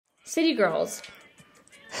City Girls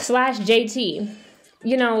 / JT.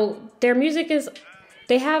 You know, their music is,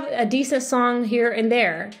 they have a decent song here and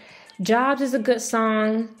there. Jobs is a good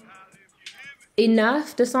song.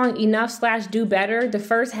 Enough, the song Enough / Do Better, the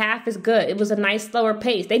first half is good. It was a nice slower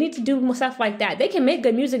pace. They need to do more stuff like that. They can make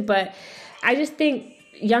good music, but I just think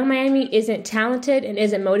Young Miami isn't talented and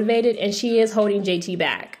isn't motivated, and she is holding JT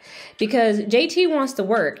back. Because JT wants to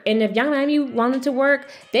work, and if Young Miami wanted to work,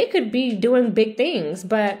 they could be doing big things,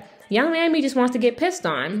 but Young Miami just wants to get pissed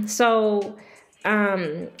on. So,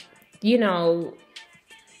 you know,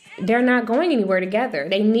 they're not going anywhere together.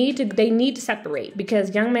 They need to separate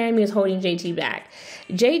because Young Miami is holding JT back.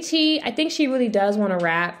 JT, I think she really does want to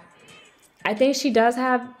rap. I think she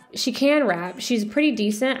can rap. She's pretty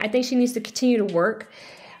decent. I think she needs to continue to work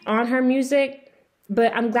on her music.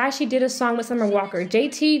 But I'm glad she did a song with Summer Walker.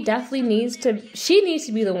 JT definitely needs to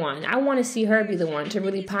be the one. I want to see her be the one to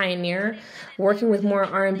really pioneer working with more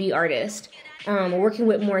R&B artists. Working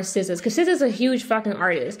with more SZAs, because SZA's a huge fucking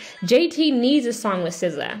artist. JT needs a song with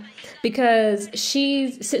SZA because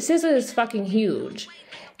SZA is fucking huge,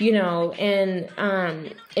 you know, and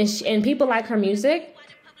people like her music,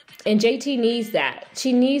 and JT needs that.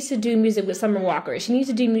 She needs to do music with Summer Walker. She needs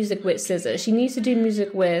to do music with SZA. She needs to do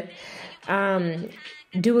music with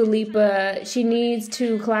Dua Lipa. She needs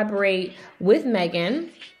to collaborate with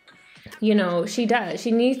Megan. You know, she does.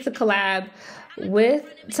 She needs to collab with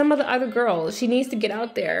some of the other girls. She needs to get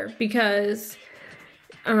out there because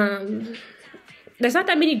there's not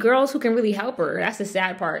that many girls who can really help her. That's the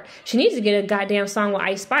sad part. She needs to get a goddamn song with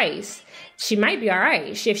Ice Spice. She might be all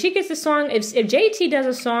right. If she gets a song, if JT does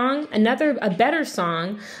a song, a better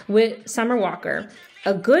song with Summer Walker,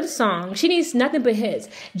 a good song, she needs nothing but hits.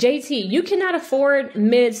 JT, you cannot afford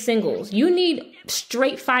mid singles. You need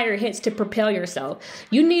straight fire hits to propel yourself.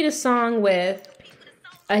 You need a song with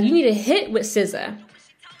you need a hit with SZA.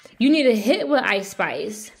 You need a hit with Ice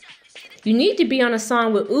Spice. You need to be on a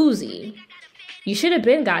song with Uzi. You should have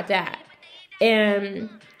been got that. And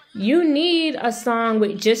you need a song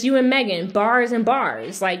with just you and Megan, bars and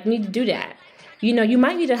bars. Like, you need to do that. You know, you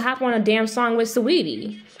might need to hop on a damn song with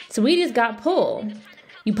Saweetie. Saweetie's got pull.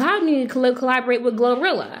 You probably need to collaborate with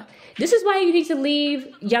Glorilla. This is why you need to leave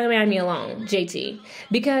Young Miami alone, JT.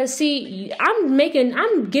 Because, see,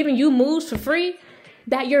 I'm giving you moves for free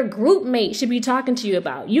that your group mate should be talking to you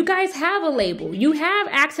about. You guys have a label. You have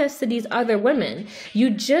access to these other women. You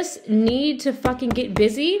just need to fucking get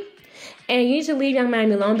busy, and you need to leave Young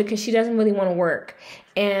Miami alone because she doesn't really want to work.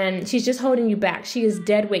 And she's just holding you back. She is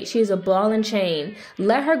dead weight. She is a ball and chain.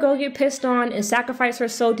 Let her go get pissed on and sacrifice her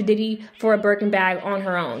soul to Diddy for a Birkin bag on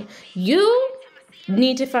her own. You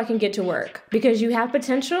need to fucking get to work because you have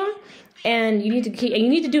potential, and you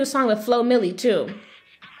need to do a song with Flo Milli too.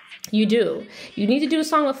 You do. You need to do a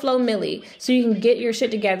song with Flo Milli so you can get your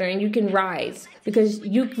shit together and you can rise, because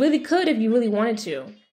you really could if you really wanted to.